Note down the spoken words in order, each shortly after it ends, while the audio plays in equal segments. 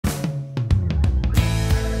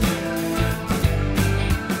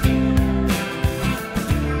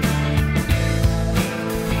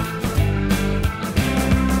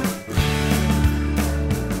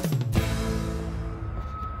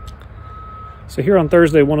So here on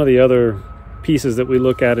Thursday, one of the other pieces that we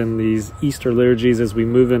look at in these Easter liturgies as we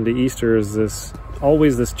move into Easter is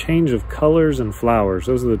always this change of colors and flowers.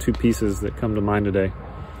 Those are the two pieces that come to mind today.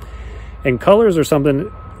 And colors are something,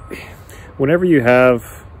 whenever you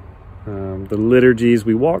have the liturgies,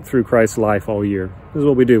 we walk through Christ's life all year. This is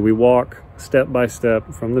what we do. We walk step by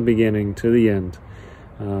step from the beginning to the end,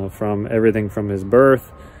 from everything from his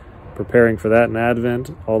birth, preparing for that in Advent,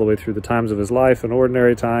 all the way through the times of his life in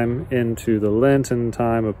ordinary time, into the Lenten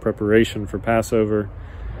time of preparation for Passover,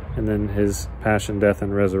 and then his passion, death,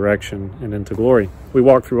 and resurrection, and into glory. We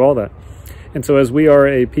walk through all that. And so as we are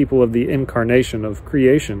a people of the incarnation, of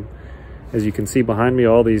creation, as you can see behind me,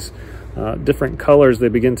 all these different colors, they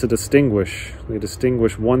begin to distinguish. They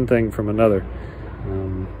distinguish one thing from another.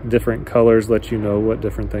 Different colors let you know what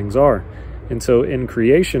different things are. And so in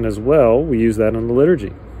creation as well, we use that in the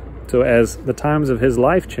liturgy. So as the times of his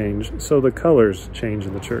life change, so the colors change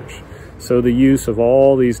in the church. So the use of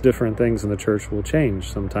all these different things in the church will change.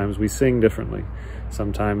 Sometimes we sing differently.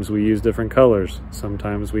 Sometimes we use different colors.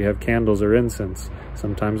 Sometimes we have candles or incense.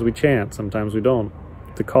 Sometimes we chant. Sometimes we don't.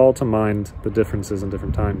 To call to mind the differences in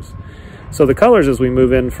different times. So the colors, as we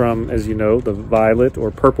move in from, as you know, the violet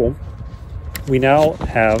or purple, we now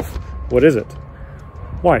have, what is it?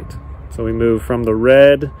 White. So we move from the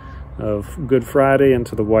red of Good Friday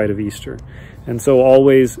into the white of Easter. And so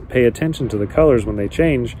always pay attention to the colors when they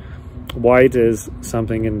change. White is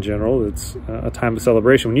something in general, it's a time of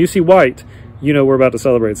celebration. When you see white, you know we're about to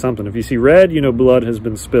celebrate something. If you see red, you know blood has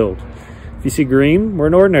been spilled. If you see green, we're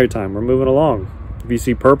in ordinary time, we're moving along. If you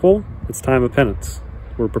see purple, it's time of penance.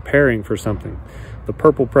 We're preparing for something, the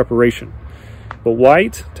purple preparation. But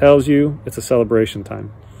white tells you it's a celebration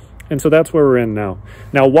time. And so that's where we're in now.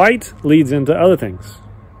 Now white leads into other things.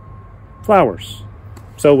 Flowers.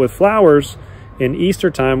 So with flowers in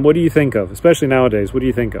Easter time, what do you think of? Especially nowadays, what do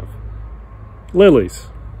you think of? Lilies.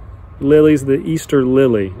 Lilies, the Easter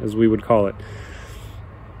lily, as we would call it.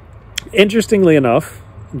 Interestingly enough,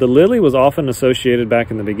 the lily was often associated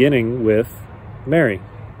back in the beginning with Mary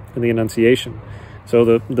and the Annunciation.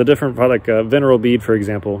 So the different, like Venerable Bede, for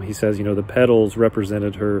example, he says, you know, the petals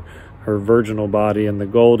represented her virginal body, and the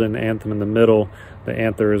golden anthem in the middle, the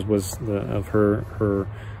anthers was of her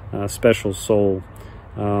special soul.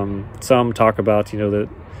 Some talk about, you know, that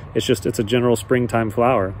it's a general springtime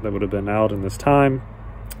flower that would have been out in this time.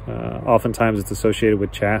 Oftentimes it's associated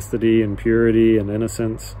with chastity and purity and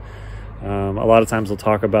innocence. A lot of times they'll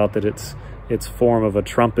talk about that its form of a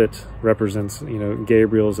trumpet represents, you know,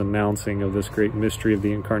 Gabriel's announcing of this great mystery of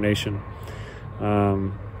the incarnation.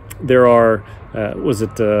 There are, who was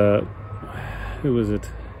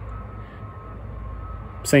it?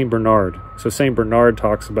 Saint Bernard. So Saint Bernard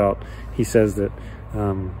talks about, he says that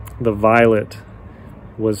the violet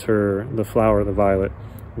was the flower of the violet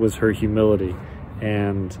was her humility,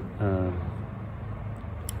 and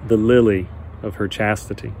the lily of her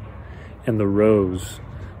chastity, and the rose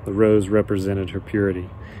represented her purity.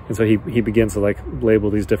 And so he begins to like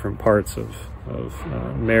label these different parts of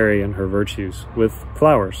Mary and her virtues with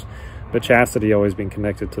flowers, but chastity always being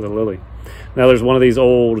connected to the lily. Now there's one of these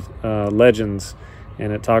old legends,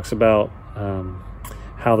 and it talks about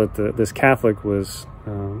how that this Catholic was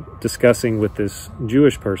discussing with this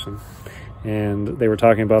Jewish person, and they were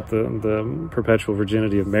talking about the perpetual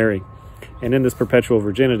virginity of Mary. And in this perpetual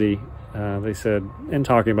virginity, they said, in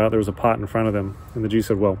talking about it, there was a pot in front of them, and the Jew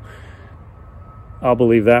said, well, I'll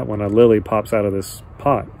believe that when a lily pops out of this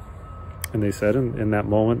pot. And they said, in that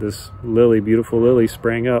moment, this lily, beautiful lily,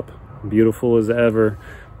 sprang up, beautiful as ever,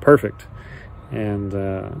 perfect. And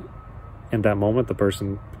in that moment, the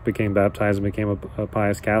person became baptized and became a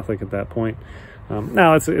pious Catholic at that point.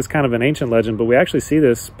 Now, it's kind of an ancient legend, but we actually see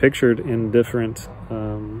this pictured in different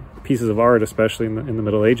pieces of art, especially in the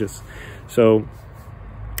Middle Ages. So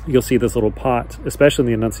you'll see this little pot, especially in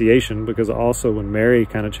the Annunciation, because also when Mary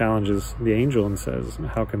kind of challenges the angel and says,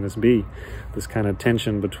 how can this be? This kind of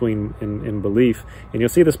tension between in belief. And you'll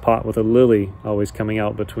see this pot with a lily always coming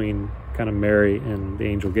out between kind of Mary and the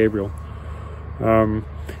angel Gabriel.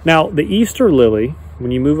 Now, the Easter lily, when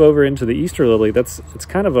you move over into the Easter lily, it's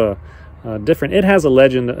kind of a different. It has a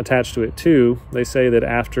legend attached to it too. They say that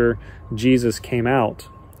after Jesus came out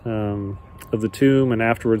of the tomb, and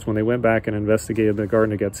afterwards when they went back and investigated the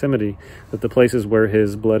Garden of Gethsemane, that the places where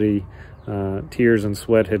his bloody tears and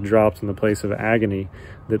sweat had dropped in the place of agony,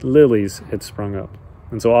 that lilies had sprung up.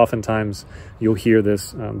 And so oftentimes you'll hear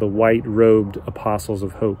this, the white-robed apostles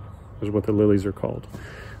of hope is what the lilies are called.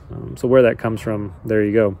 So where that comes from, there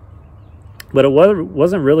you go. But it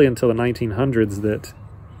wasn't really until the 1900s that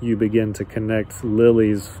you begin to connect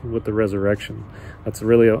lilies with the resurrection. That's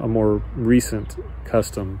really a more recent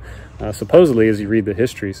custom, supposedly, as you read the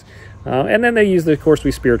histories. And then they use, of course,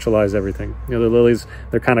 we spiritualize everything. You know, the lilies,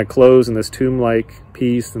 they're kind of closed in this tomb-like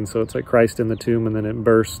piece, and so it's like Christ in the tomb, and then it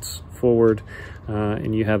bursts forward,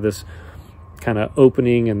 and you have this kind of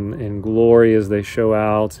opening and glory as they show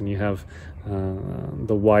out, and you have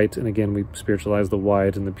the white, and again we spiritualize the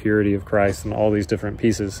white and the purity of Christ and all these different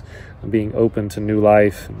pieces being open to new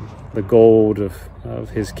life, and the gold of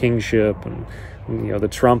his kingship, and you know, the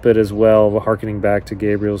trumpet as well, hearkening back to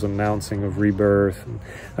Gabriel's announcing of rebirth. And,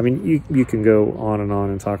 I mean, you can go on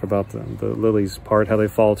and talk about the lilies part, how they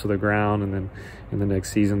fall to the ground, and then in the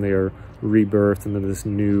next season they are rebirthed into this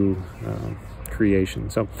new creation.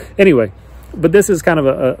 So anyway, but this is kind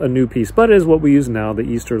of a new piece, but it is what we use now. The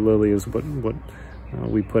Easter lily is what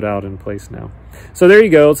we put out in place now. So there you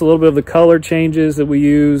go. It's a little bit of the color changes that we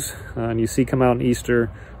use, and you see come out in Easter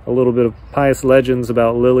a little bit of pious legends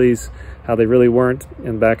about lilies, how they really weren't,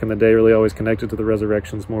 and back in the day, really always connected to the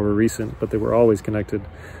resurrections, more of a recent, but they were always connected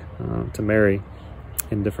to Mary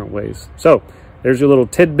in different ways. So there's your little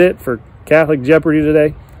tidbit for Catholic Jeopardy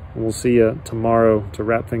today, and we'll see you tomorrow to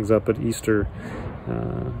wrap things up at Easter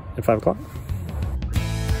at 5 o'clock.